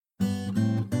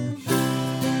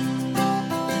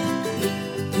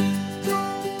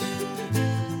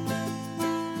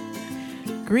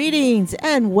Greetings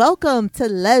and welcome to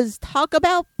Let's Talk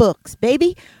About Books,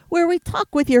 baby, where we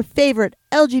talk with your favorite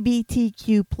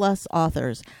LGBTQ plus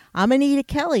authors. I'm Anita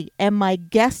Kelly, and my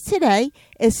guest today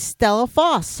is Stella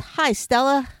Fosse. Hi,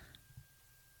 Stella.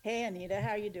 Hey, Anita, how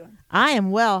are you doing? I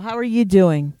am well. How are you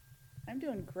doing? I'm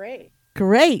doing great.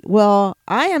 Great. Well,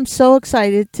 I am so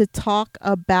excited to talk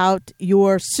about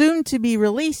your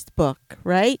soon-to-be-released book,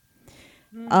 right?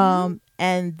 And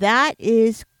that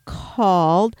is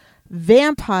called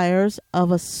Vampires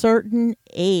of a Certain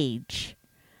Age.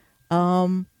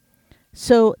 So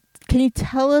can you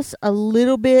tell us a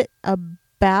little bit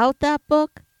about that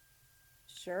book?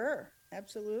 Sure,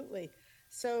 absolutely.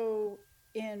 So,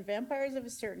 in Vampires of a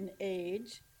Certain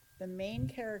Age, the main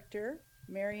character,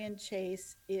 Marion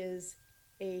Chase, is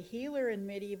a healer in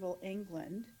medieval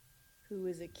England who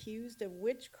is accused of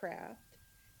witchcraft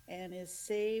and is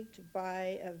saved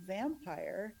by a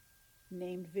vampire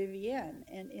named Vivienne.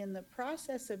 And in the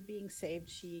process of being saved,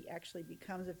 she actually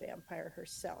becomes a vampire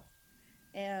herself.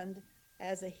 And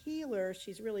as a healer,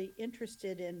 she's really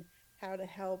interested in how to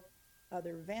help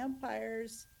other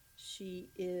vampires. She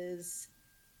is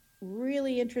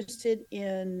really interested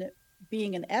in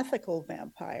being an ethical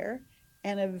vampire,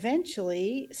 and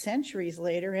eventually, centuries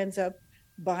later, ends up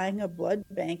buying a blood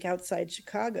bank outside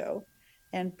Chicago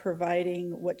and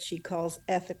providing what she calls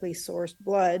ethically sourced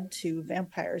blood to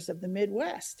vampires of the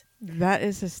Midwest. That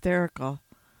is hysterical.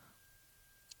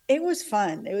 It was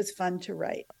fun. It was fun to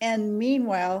write. And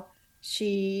meanwhile,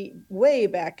 she, way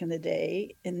back in the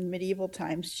day, in medieval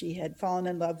times, she had fallen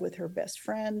in love with her best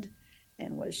friend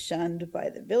and was shunned by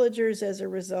the villagers as a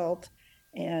result.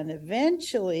 And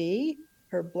eventually,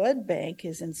 her blood bank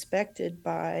is inspected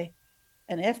by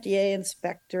an FDA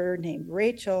inspector named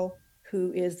Rachel,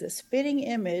 who is the spitting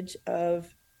image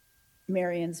of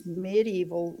Marion's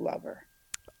medieval lover.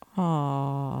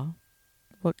 Aww.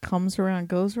 What comes around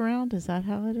goes around? Is that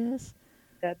how it is?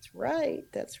 That's right.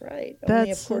 That's right. Only, of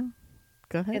That's course,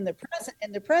 Go ahead. in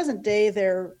the present day,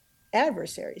 they're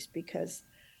adversaries because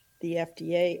the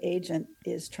FDA agent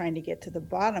is trying to get to the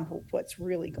bottom of what's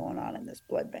really going on in this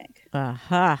blood bank.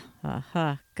 Aha.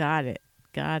 Aha. Got it.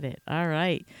 Got it. All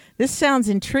right. This sounds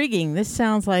intriguing. This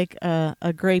sounds like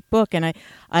a great book. And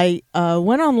I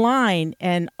went online,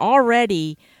 and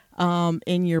already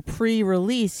in your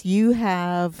pre-release, you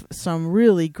have some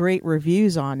really great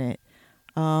reviews on it.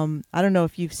 I don't know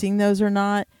if you've seen those or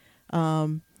not,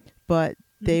 but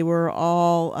they were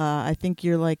all, I think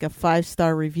you're like a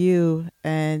 5-star review,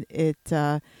 and it,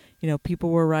 people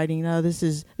were writing, "Oh, this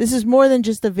is more than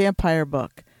just a vampire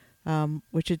book,"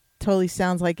 which it totally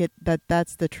sounds like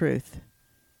that's the truth.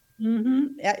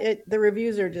 The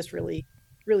reviews are just really,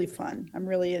 really fun.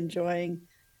 I'm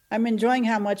enjoying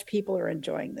how much people are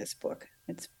enjoying this book.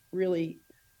 It's really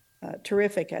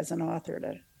terrific as an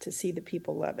author to see the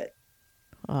people love it.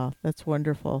 Oh, that's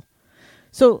wonderful.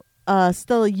 So,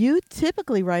 Stella, you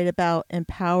typically write about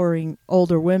empowering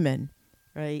older women,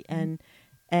 right?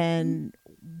 And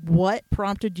what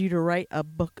prompted you to write a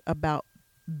book about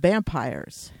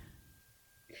vampires?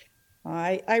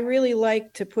 I really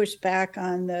like to push back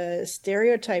on the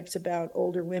stereotypes about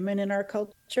older women in our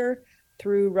culture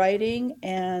through writing,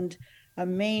 and a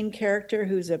main character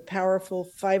who's a powerful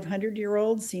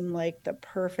 500-year-old seemed like the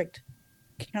perfect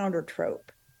counter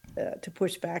trope to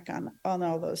push back on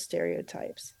all those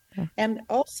stereotypes. Yeah. And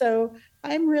also,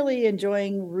 I'm really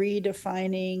enjoying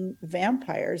redefining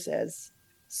vampires as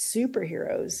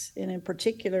superheroes, and in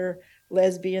particular,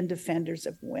 lesbian defenders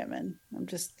of women. I'm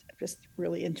just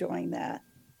really enjoying that.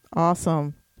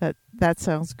 Awesome. That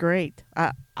sounds great.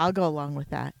 I'll go along with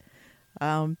that.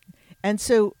 And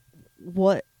so,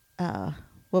 what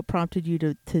prompted you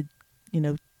to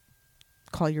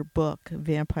call your book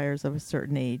 "Vampires of a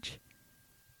Certain Age"?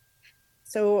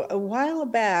 So a while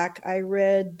back, I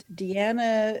read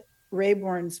Deanna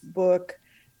Raybourn's book,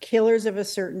 Killers of a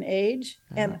Certain Age.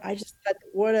 And I just thought,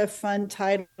 what a fun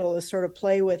title to sort of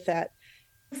play with that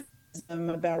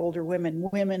about older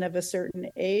women of a certain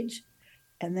age.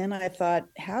 And then I thought,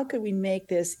 how could we make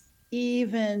this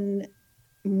even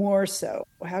more so?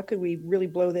 How could we really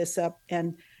blow this up?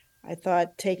 And I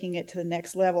thought, taking it to the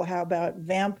next level, how about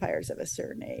vampires of a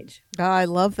certain age? Oh, I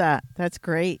love that. That's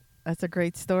great. That's a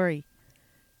great story.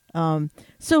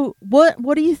 So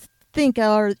what do you think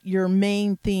are your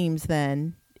main themes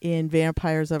then in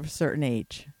Vampires of a Certain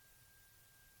Age?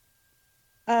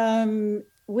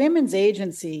 Women's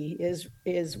agency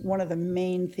is one of the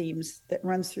main themes that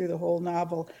runs through the whole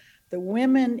novel. The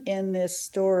women in this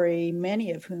story,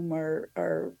 many of whom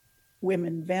are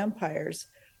women vampires,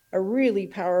 are really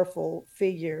powerful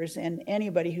figures, and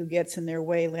anybody who gets in their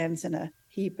way lands in a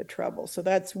heap of trouble. So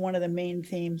that's one of the main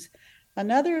themes.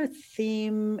 Another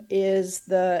theme is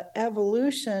the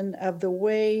evolution of the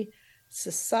way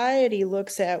society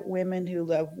looks at women who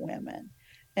love women.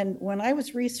 And when I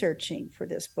was researching for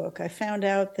this book, I found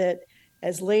out that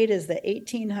as late as the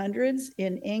 1800s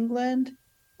in England,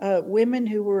 women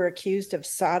who were accused of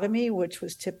sodomy, which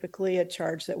was typically a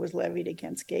charge that was levied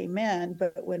against gay men,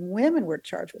 but when women were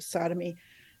charged with sodomy,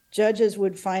 judges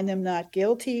would find them not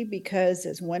guilty because,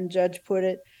 as one judge put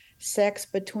it, sex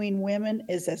between women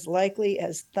is as likely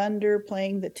as thunder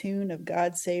playing the tune of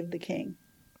God Save the King.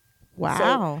 So,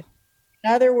 Wow.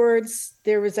 in other words,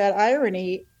 there was that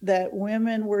irony that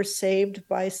women were saved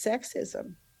by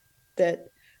sexism, that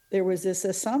there was this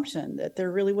assumption that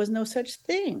there really was no such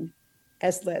thing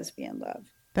as lesbian love.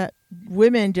 That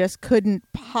women just couldn't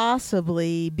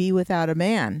possibly be without a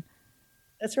man.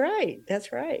 That's right.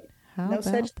 That's right. How No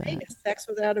such about thing that? as sex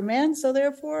without a man, so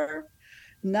therefore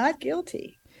not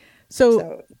guilty. So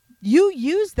So you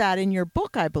use that in your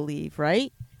book, I believe,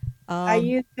 right? Um,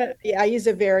 I use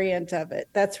a variant of it.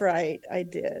 That's right. I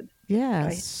did. yeah.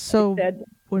 I So said,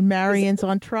 when because Marion's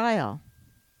on trial.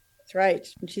 that's right.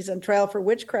 She's on trial for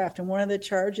witchcraft, and one of the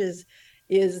charges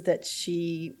is that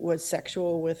she was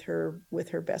sexual with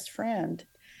her best friend,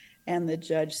 and the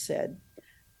judge said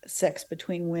sex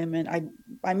between women.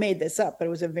 I made this up, but it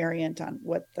was a variant on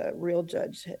what the real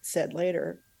judge had said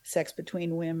later. Sex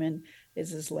between women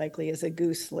is as likely as a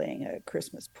goose laying a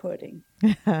Christmas pudding.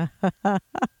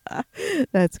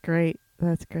 That's great.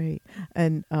 That's great.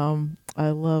 And I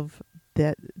love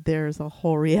that there's a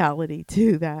whole reality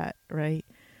to that, right?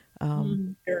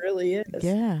 Um, It really is.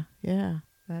 yeah, yeah.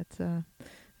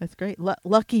 That's great.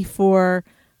 Lucky for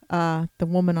the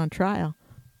woman on trial.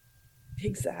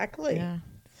 Exactly. Yeah.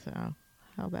 So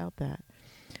how about that?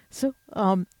 So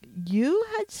you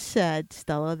had said,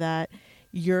 Stella, that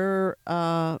your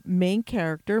main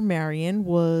character, Marion,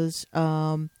 was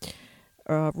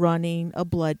running a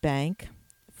blood bank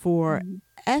for Mhm.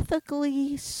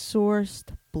 ethically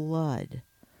sourced blood.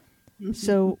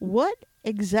 So, what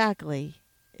exactly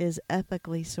is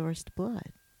ethically sourced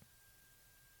blood?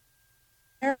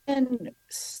 Erin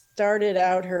started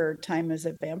out her time as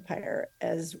a vampire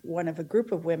as one of a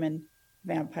group of women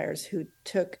vampires who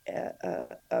took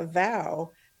a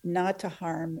vow not to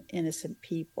harm innocent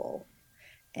people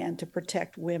and to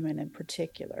protect women in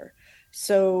particular.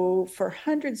 So, for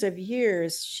hundreds of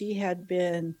years, she had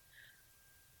been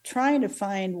trying to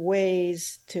find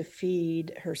ways to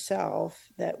feed herself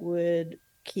that would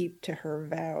keep to her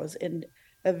vows, and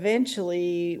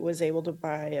eventually was able to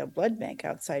buy a blood bank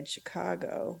outside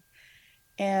Chicago.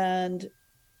 And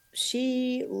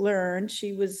she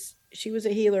was a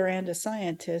healer and a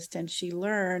scientist, and she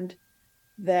learned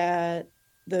that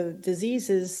the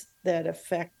diseases that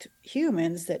affect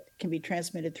humans that can be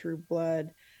transmitted through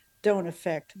blood don't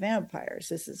affect vampires.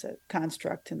 This is a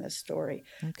construct in this story.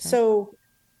 Okay. So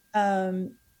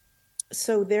um,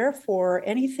 so therefore,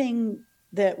 anything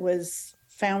that was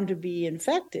found to be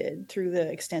infected through the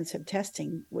extensive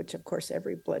testing, which of course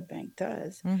every blood bank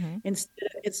does, Mm-hmm.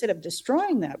 instead of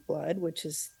destroying that blood, which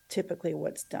is typically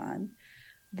what's done,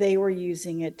 they were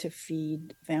using it to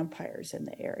feed vampires in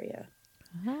the area.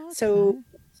 So, Okay.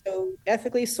 so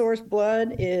ethically sourced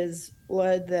blood is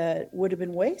blood that would have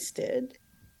been wasted,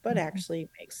 but Mhm. actually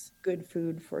makes good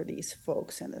food for these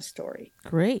folks in the story.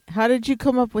 Great. How did you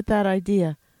come up with that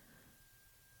idea?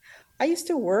 I used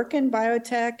to work in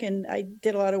biotech, and I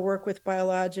did a lot of work with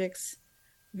biologics,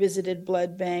 visited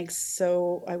blood banks.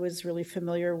 So I was really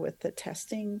familiar with the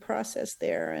testing process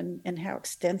there, and how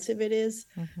extensive it is.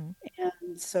 Mm-hmm.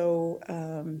 And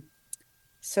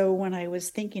so when I was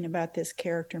thinking about this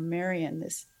character, Marion,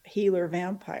 this healer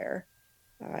vampire,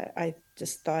 I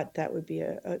just thought that would be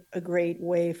a great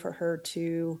way for her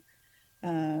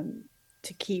um,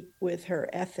 to keep with her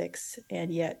ethics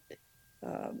and yet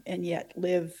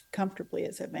live comfortably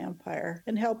as a vampire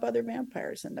and help other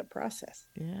vampires in the process.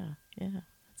 Yeah, yeah.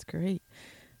 That's great.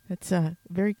 That's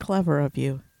very clever of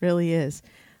you. Really is.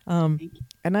 Um, Thank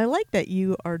and I like that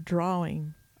you are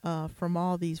drawing from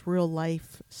all these real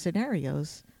life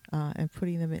scenarios and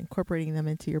incorporating them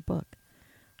into your book.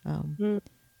 Um, you.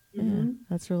 yeah, Mm-hmm.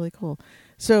 that's really cool.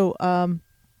 So, all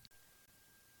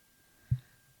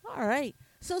right.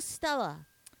 So, Stella,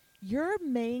 your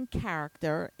main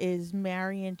character is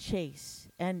Marion Chase,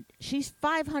 and she's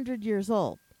 500 years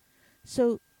old.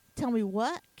 So, tell me,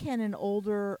 what can an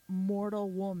older mortal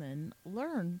woman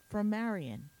learn from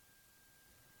Marion?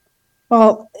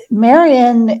 Well,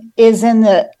 Marion is in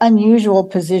the unusual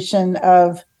position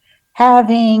of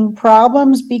having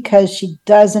problems because she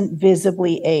doesn't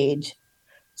visibly age.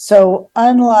 So,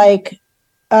 unlike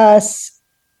us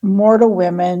mortal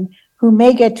women who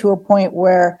may get to a point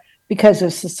where because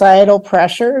of societal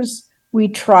pressures, we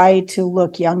try to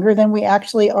look younger than we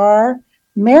actually are.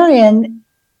 Marion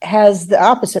has the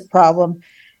opposite problem.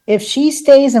 If she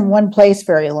stays in one place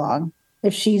very long,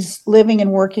 if she's living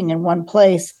and working in one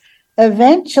place,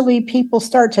 eventually people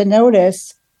start to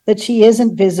notice that she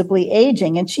isn't visibly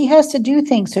aging, and she has to do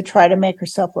things to try to make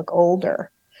herself look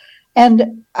older.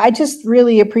 And I just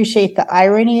really appreciate the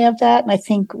irony of that. And I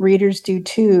think readers do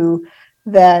too,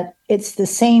 that it's the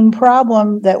same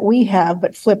problem that we have,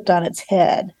 but flipped on its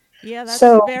head. Yeah, that's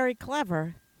So very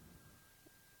clever.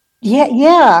 yeah,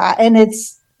 yeah. And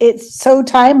it's so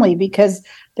timely because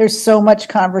there's so much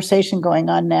conversation going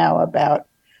on now about,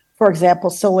 for example,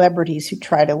 celebrities who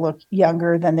try to look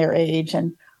younger than their age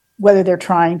and whether they're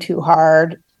trying too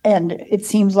hard. And it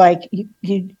seems like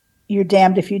you're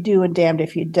damned if you do and damned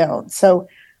if you don't. So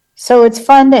it's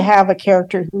fun to have a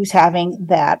character who's having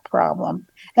that problem.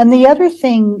 And the other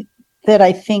thing that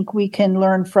I think we can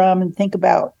learn from and think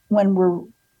about when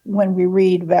we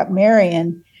read about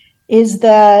Marion is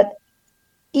that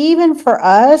even for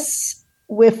us,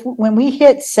 when we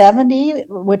hit 70,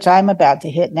 which I'm about to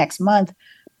hit next month,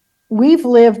 we've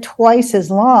lived twice as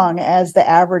long as the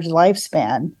average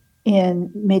lifespan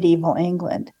in medieval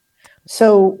England.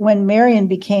 So when Marion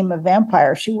became a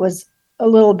vampire, she was a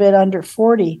little bit under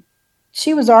 40.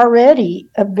 She was already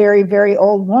a very, very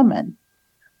old woman.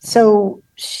 So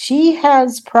she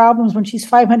has problems when she's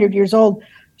 500 years old.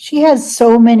 She has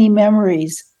so many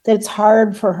memories that it's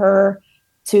hard for her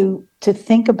to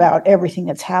think about everything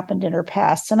that's happened in her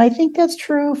past. And I think that's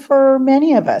true for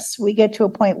many of us. We get to a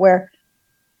point where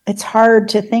it's hard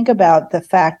to think about the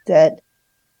fact that,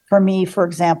 for me, for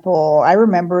example, I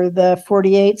remember the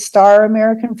 48 star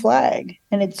American flag,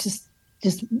 and it just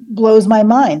blows my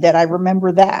mind that I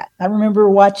remember that. I remember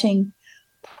watching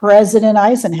President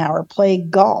Eisenhower play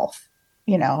golf.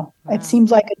 It Wow. seems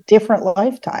like a different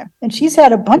lifetime. And she's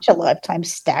had a bunch of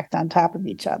lifetimes stacked on top of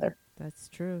each other. That's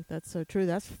true. That's so true.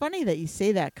 That's funny that you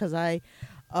say that because I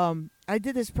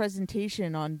did this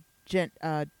presentation on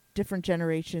different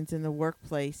generations in the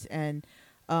workplace and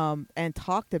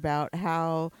talked about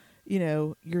how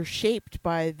you're shaped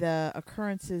by the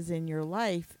occurrences in your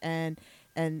life and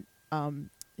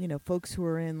folks who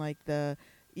are in like the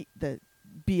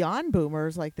beyond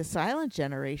boomers, like the silent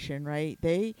generation, right?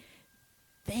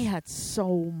 They had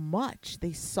so much.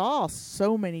 They saw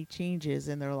so many changes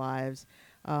in their lives.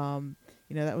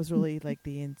 That was really like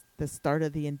the start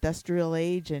of the industrial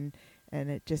age, and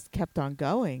it just kept on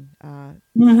going. So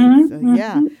Mm-hmm,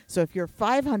 yeah. mm-hmm. So if you're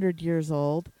 500 years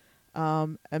old,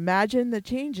 imagine the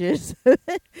changes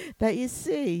that you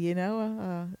see.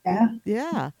 Yeah,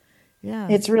 Yeah, yeah,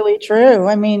 it's really true.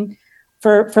 I mean,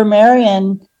 for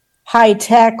Marion, high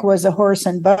tech was a horse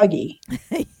and buggy.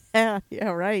 yeah, yeah.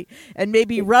 Right, and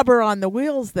maybe rubber on the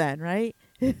wheels then, right?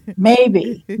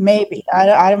 Maybe.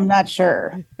 I'm not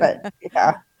sure, but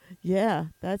yeah. Yeah,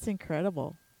 that's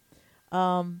incredible.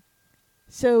 Um,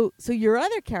 so your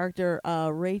other character,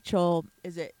 Rachel,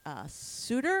 is it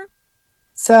Suter?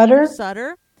 Sutter.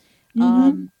 Sutter?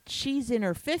 Mm-hmm. She's in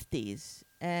her 50s,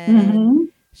 and Mm-hmm.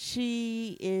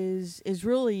 she is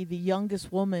really the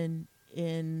youngest woman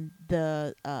in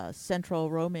the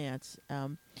central romance.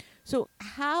 So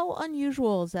how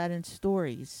unusual is that in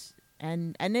stories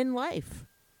and in life?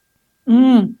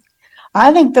 Mm.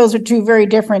 I think those are two very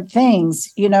different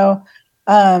things.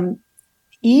 Um,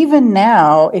 even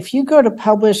now, if you go to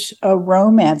publish a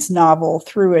romance novel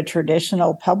through a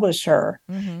traditional publisher,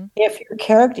 Mm-hmm.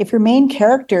 if your main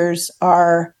characters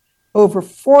are over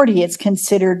 40, it's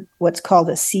considered what's called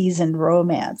a seasoned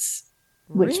romance,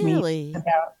 which means Really?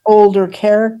 about older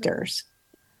characters.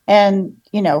 And,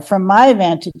 from my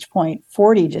vantage point,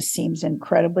 40 just seems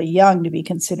incredibly young to be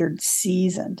considered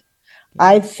seasoned. Yeah.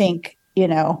 I think,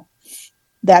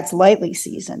 that's lightly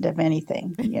seasoned, if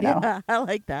anything. Yeah, I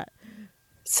like that.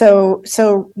 So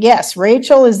yes,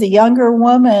 Rachel is the younger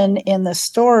woman in the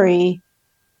story,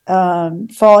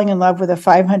 falling in love with a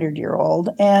 500-year-old,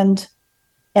 and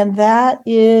that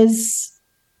is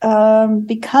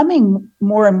becoming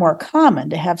more and more common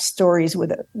to have stories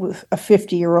with a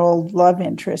 50-year-old love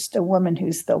interest, a woman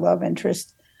who's the love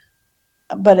interest,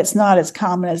 but it's not as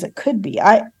common as it could be.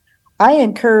 I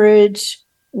encourage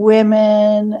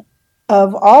women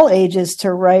of all ages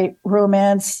to write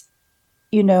romance.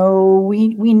 We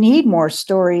need more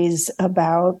stories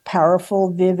about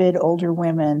powerful, vivid older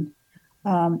women,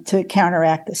 to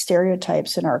counteract the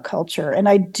stereotypes in our culture. And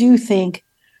I do think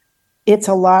it's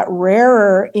a lot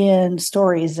rarer in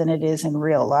stories than it is in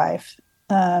real life.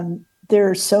 There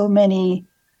are so many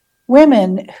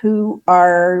women who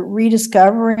are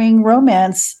rediscovering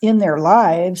romance in their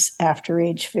lives after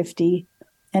age 50.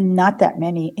 and not that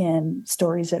many in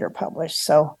stories that are published.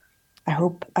 So I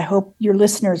hope your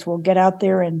listeners will get out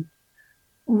there and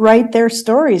write their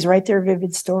stories, write their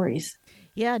vivid stories.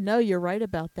 Yeah, no, you're right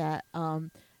about that. I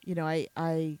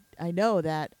know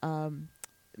that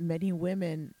many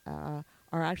women are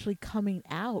actually coming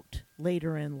out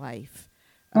later in life,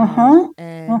 Uh-huh.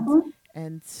 and Uh-huh.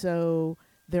 so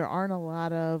there aren't a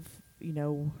lot of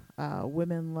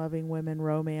women loving women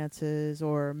romances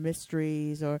or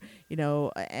mysteries or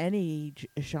any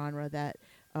genre that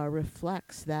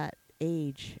reflects that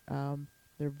age.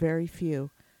 There are very few,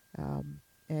 um,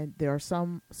 and there are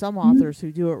some authors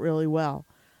who do it really well.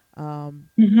 Um,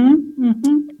 Mm-hmm.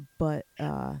 Mm-hmm. but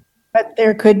But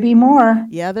there could be more.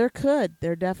 yeah, there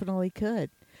definitely could.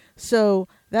 So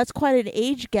that's quite an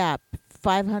age gap,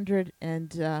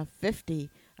 550.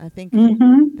 I think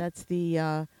Mm-hmm. that's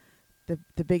the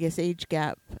biggest age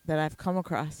gap that I've come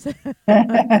across.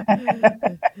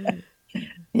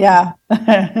 Yeah.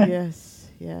 Yes,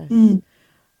 yes. Mm.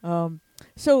 Um,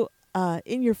 so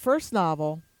in your first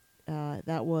novel,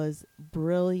 that was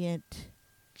Brilliant,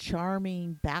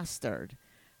 Charming Bastard.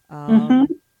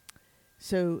 Mm-hmm.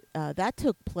 So that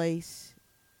took place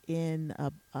in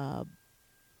a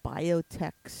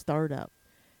biotech startup.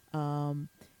 Um,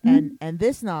 and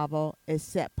this novel is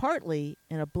set partly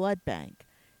in a blood bank.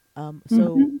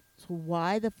 So Mm-hmm.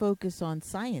 why the focus on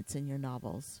science in your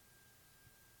novels?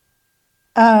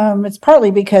 It's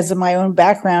partly because of my own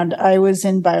background. I was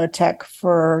in biotech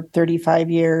for 35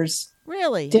 years.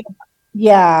 Really? Did,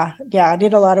 yeah, I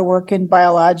did a lot of work in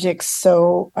biologics.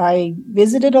 So I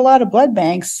visited a lot of blood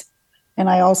banks, and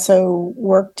I also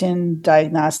worked in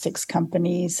diagnostics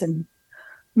companies and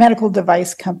medical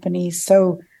device companies.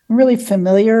 So I'm really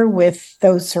familiar with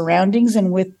those surroundings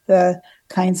and with the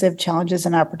kinds of challenges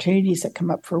and opportunities that come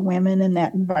up for women in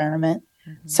that environment.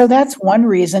 Mm-hmm. So that's one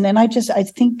reason. And I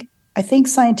think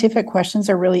scientific questions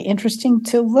are really interesting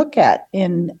to look at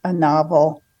in a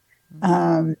novel. Mm-hmm.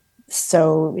 Um,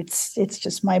 so it's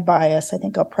just my bias. I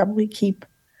think I'll probably keep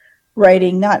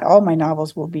writing. Not all my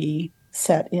novels will be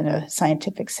set in a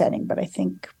scientific setting, but I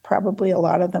think probably a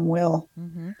lot of them will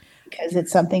Mm-hmm. because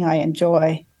it's something I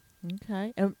enjoy.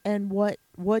 Okay. And what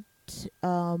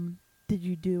did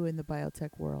you do in the biotech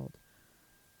world?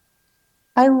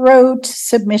 I wrote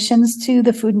submissions to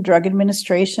the Food and Drug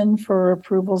Administration for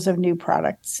approvals of new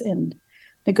products and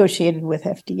negotiated with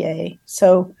FDA.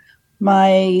 So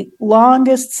my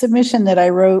longest submission that I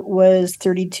wrote was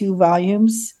 32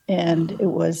 volumes, and it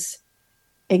was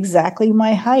exactly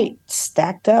my height,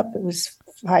 stacked up. It was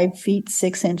 5 feet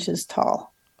 6 inches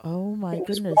tall. Oh my It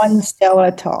was one goodness.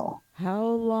 Stella tall. How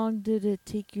long did it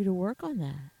take you to work on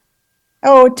that?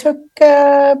 Oh,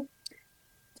 it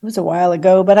was a while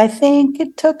ago, but I think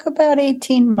it took about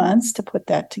 18 months to put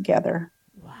that together.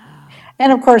 Wow.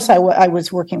 And of course, I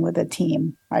was working with a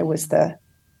team. Yeah. I was the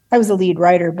lead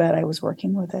writer, but I was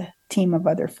working with a team of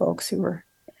other folks who were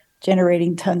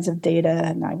generating tons of data,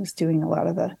 and I was doing a lot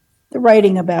of the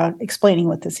writing about explaining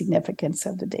what the significance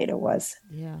of the data was.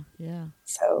 Yeah. Yeah.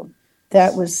 So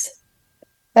that was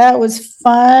that was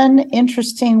fun,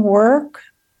 interesting work,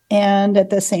 and at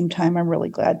the same time, I'm really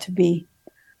glad to be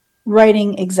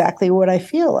writing exactly what I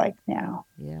feel like now.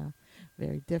 Yeah.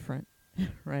 Very different,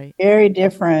 right? Very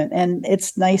different, and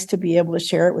it's nice to be able to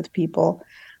share it with people.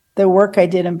 The work I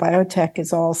did in biotech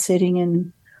is all sitting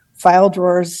in file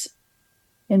drawers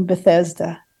in Bethesda.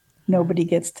 Wow. Nobody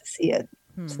gets to see it.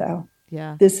 Hmm. So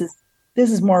Yeah. this is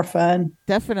this is more fun.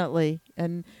 Definitely.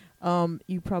 And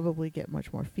you probably get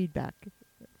much more feedback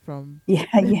from Yeah,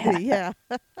 yeah. yeah.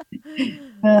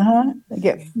 Uh-huh.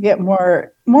 Get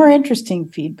more interesting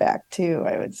feedback too,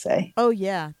 I would say. Oh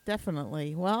yeah,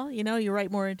 definitely. Well, you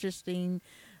write more interesting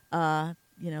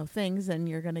things and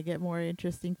you're going to get more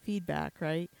interesting feedback,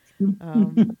 right?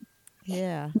 Um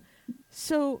yeah.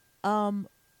 So,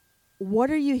 what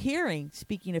are you hearing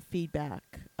speaking of feedback?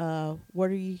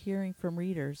 What are you hearing from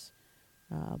readers?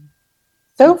 Um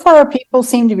So far, people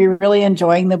seem to be really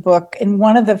enjoying the book. And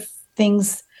one of the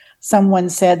things someone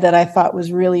said that I thought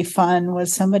was really fun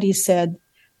was somebody said,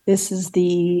 this is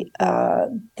the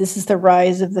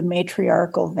rise of the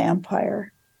matriarchal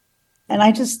vampire." And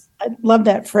I love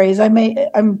that phrase.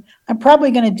 I'm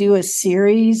probably going to do a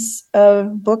series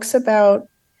of books about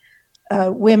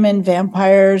women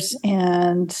vampires,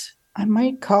 and I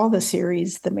might call the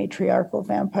series "The Matriarchal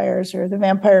Vampires" or "The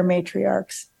Vampire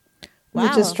Matriarchs." It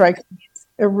just wow. strikes me as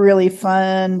a really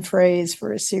fun phrase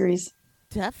for a series.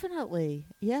 Definitely.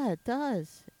 Yeah, it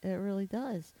does. It really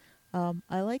does.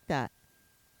 I like that.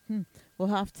 Hmm. We'll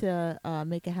have to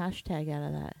make a hashtag out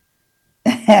of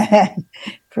that.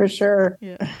 For sure.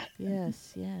 Yeah.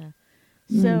 Yes. Yeah.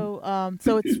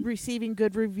 So it's receiving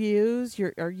good reviews.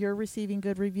 You're receiving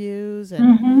good reviews,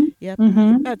 and Mm-hmm. yep,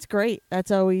 Mm-hmm. that's great.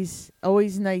 That's always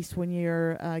nice when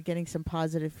you're getting some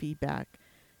positive feedback.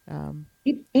 Um,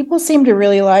 People seem to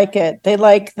really like it. They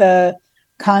like the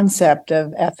concept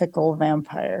of ethical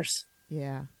vampires.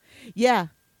 yeah, yeah,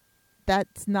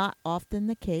 that's not often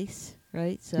the case,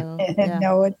 right? So yeah,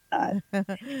 No, it's not.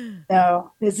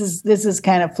 No, this is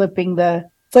kind of flipping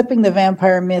the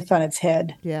vampire myth on its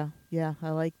head. yeah, yeah. I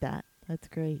like that. That's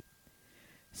great.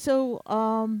 So,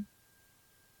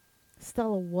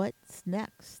 Stella, what's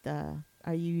next?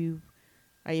 Are you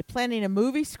are you planning a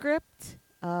movie script?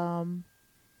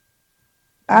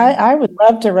 I, And I would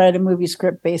love to write a movie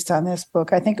script based on this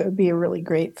book. I think it would be a really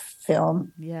great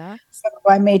film. yeah, So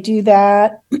I may do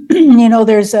that.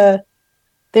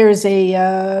 There's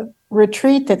a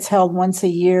retreat that's held once a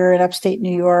year in upstate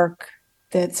New York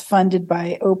that's funded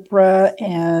by Oprah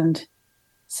and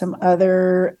some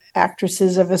other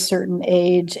actresses of a certain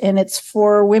age, and it's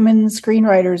for women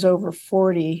screenwriters over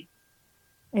 40.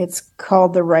 It's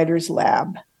called the Writers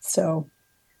Lab. So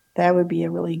that would be a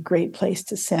really great place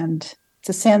to send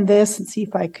this and see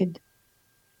if I could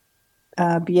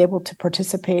be able to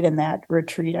participate in that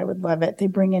retreat. I would love it. They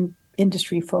bring in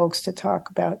industry folks to talk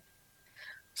about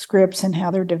scripts and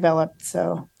how they're developed.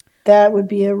 So that would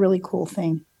be a really cool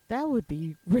thing. that would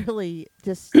be really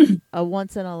just a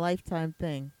once in a lifetime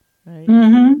thing, right?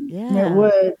 Mm-hmm. It Yeah,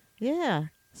 would. yeah.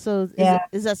 So Yeah.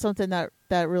 is that something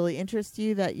that really interests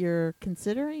you that you're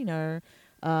considering, or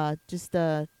just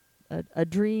a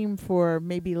dream for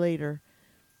maybe later?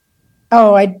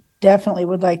 Oh, I definitely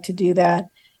would like to do that.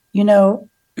 You know,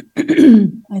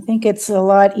 I think it's a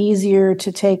lot easier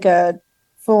to take a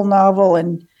full novel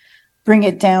and bring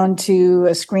it down to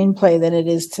a screenplay than it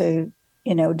is to,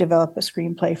 develop a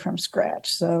screenplay from scratch.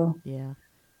 So Yeah.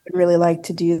 I'd really like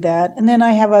to do that. And then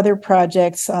I have other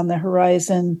projects on the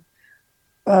horizon,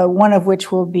 one of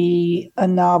which will be a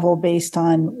novel based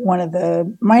on one of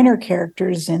the minor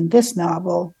characters in this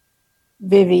novel,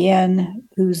 Vivienne,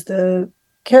 who's the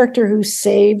character who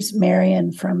saves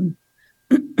Marion from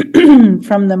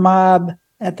from the mob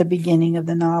at the beginning of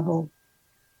the novel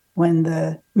when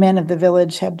the men of the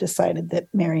village have decided that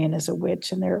Marion is a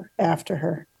witch and they're after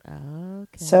her.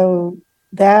 Okay. So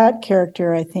that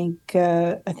character, I think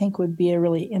would be a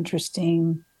really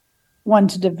interesting one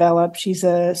to develop. She's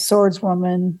a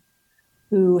swordswoman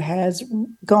who has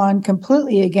gone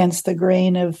completely against the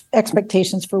grain of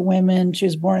expectations for women. She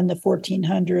was born in the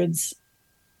 1400s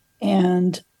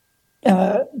and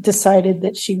decided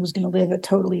that she was going to live a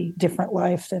totally different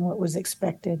life than what was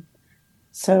expected.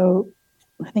 So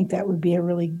I think that would be a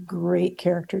really great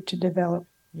character to develop.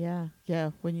 Yeah,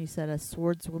 yeah. When you said a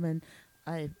swordswoman,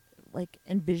 I like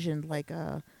envisioned like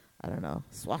a, I don't know,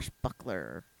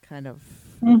 swashbuckler kind of.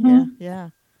 Yeah, Mm-hmm. yeah,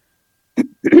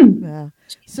 yeah.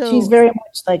 She's So very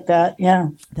much like that. Yeah.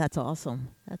 that's awesome.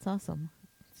 That's awesome.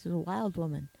 She's a wild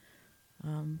woman.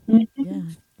 Mhm. Yeah.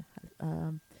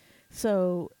 Um,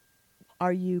 so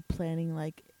are you planning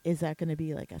like, is that going to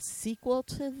be like a sequel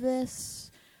to this,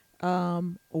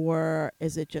 or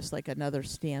is it just like another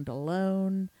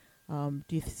standalone?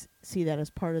 Do you see that as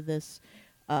part of this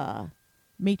uh,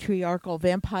 matriarchal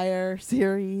vampire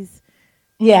series?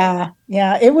 Yeah.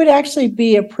 Yeah. It would actually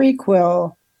be a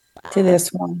prequel to Ah, this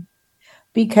one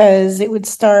because it would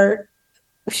start.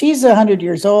 She's 100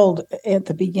 years old at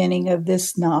the beginning of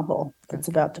this novel that's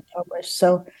okay. about to publish.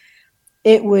 So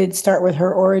it would start with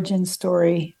her origin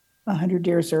story 100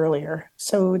 years earlier.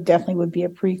 So it definitely would be a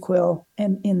prequel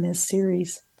in this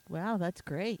series. Wow, that's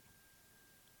great.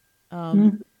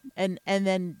 Um, Mhm. and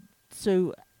then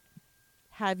so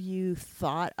have you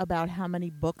thought about how many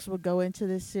books would go into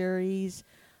this series?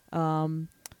 Um,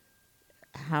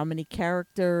 how many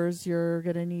characters you're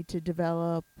gonna need to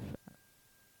develop?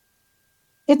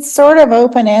 It's sort of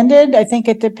open ended. I think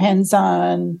it depends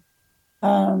on,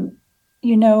 um,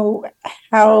 you know,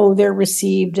 how they're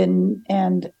received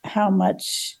and how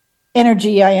much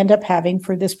energy I end up having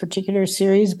for this particular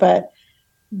series. But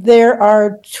there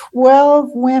are 12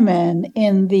 women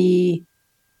in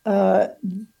uh,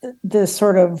 the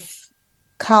sort of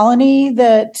colony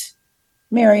that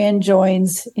Marion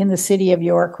joins in the city of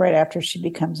York right after she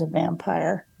becomes a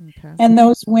vampire. Okay. And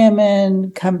those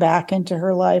women come back into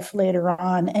her life later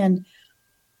on. And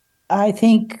I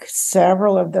think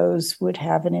several of those would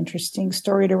have an interesting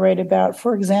story to write about.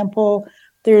 For example,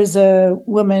 there's a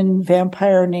woman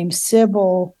vampire named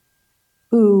Sybil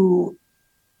who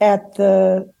at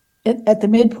the at the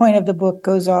midpoint of the book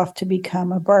goes off to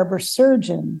become a barber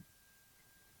surgeon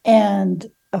and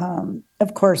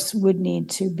of course would need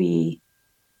to be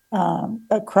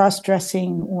a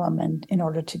cross-dressing woman in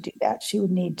order to do that. She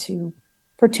would need to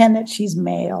pretend that she's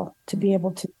male to be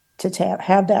able to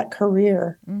have that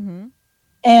career. Mm-hmm.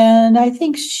 And I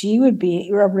think she would be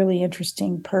a really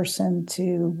interesting person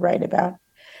to write about.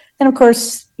 And of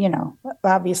course,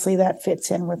 obviously that fits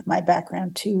in with my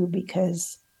background too,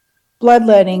 because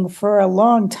bloodletting for a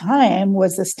long time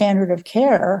was the standard of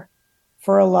care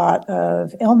for a lot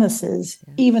of illnesses,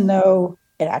 Yes. even though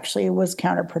it actually was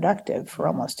counterproductive for Yeah.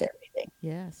 almost everything.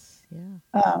 Yes.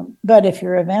 Yeah. But if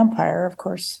you're a vampire, of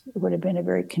course, it would have been a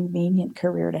very convenient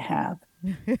career to have.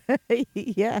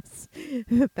 Yes.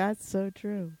 That's so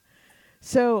true.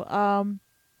 So,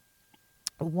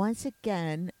 once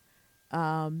again,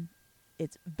 um,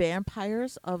 it's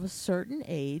Vampires of a Certain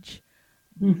Age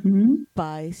Mm-hmm.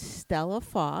 by Stella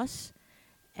Fosse.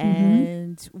 Mm-hmm.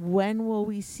 And when will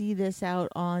we see this out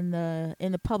on the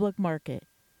in the public market?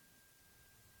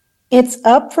 It's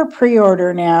up for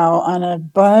pre-order now on a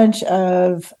bunch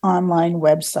of online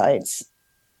websites.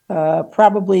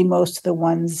 Probably most of the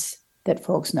ones that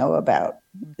folks know about.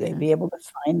 They'd Okay. be able to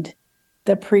find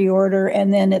the pre-order,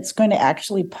 and then it's going to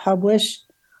actually publish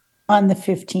on the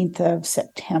 15th of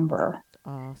September.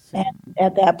 And Awesome.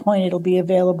 at that point, it'll be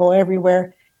available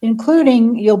everywhere,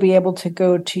 including you'll be able to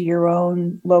go to your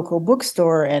own local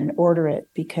bookstore and order it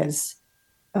because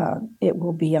it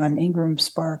will be on Ingram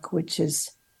Spark, which is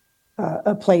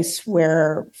a place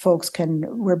where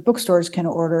where bookstores can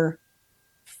order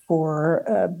for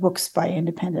books by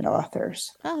independent authors.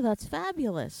 Oh, that's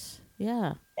fabulous.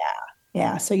 Yeah.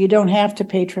 Yeah, so you don't have to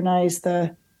patronize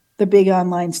the big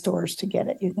online stores to get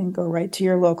it. You can go right to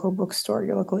your local bookstore,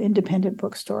 your local independent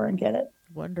bookstore, and get it.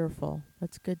 Wonderful.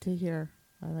 That's good to hear.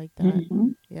 I like that. Mm-hmm.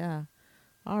 Yeah.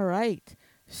 All right.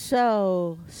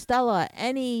 So, Stella,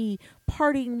 any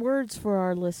parting words for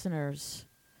our listeners?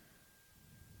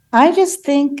 I just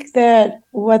think that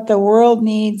what the world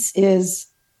needs is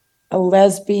a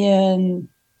lesbian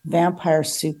vampire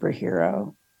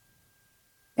superhero.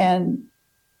 And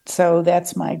so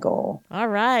that's my goal. All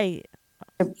right.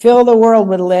 To fill the world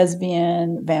with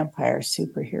lesbian vampire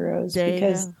superheroes There you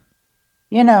because,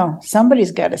 go.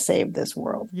 somebody's got to save this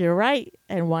world. You're right.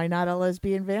 And why not a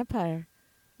lesbian vampire?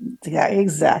 Yeah,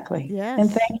 exactly. And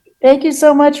Yes. thank you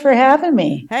so much for having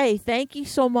me. Hey, thank you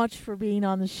so much for being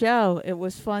on the show. It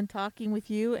was fun talking with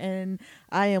you, and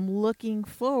I am looking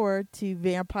forward to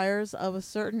Vampires of a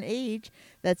Certain Age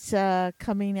that's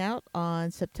coming out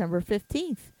on September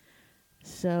 15th.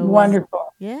 So,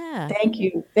 Wonderful. yeah. Thank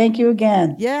you. Thank you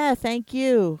again. Yeah, thank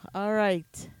you. All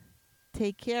right.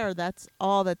 Take care. That's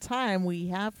all the time we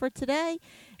have for today.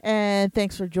 And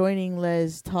thanks for joining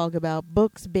Les talk about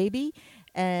books, baby.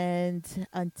 And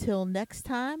until next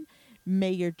time,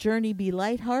 may your journey be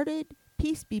lighthearted,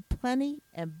 peace be plenty,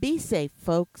 and be safe,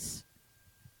 folks.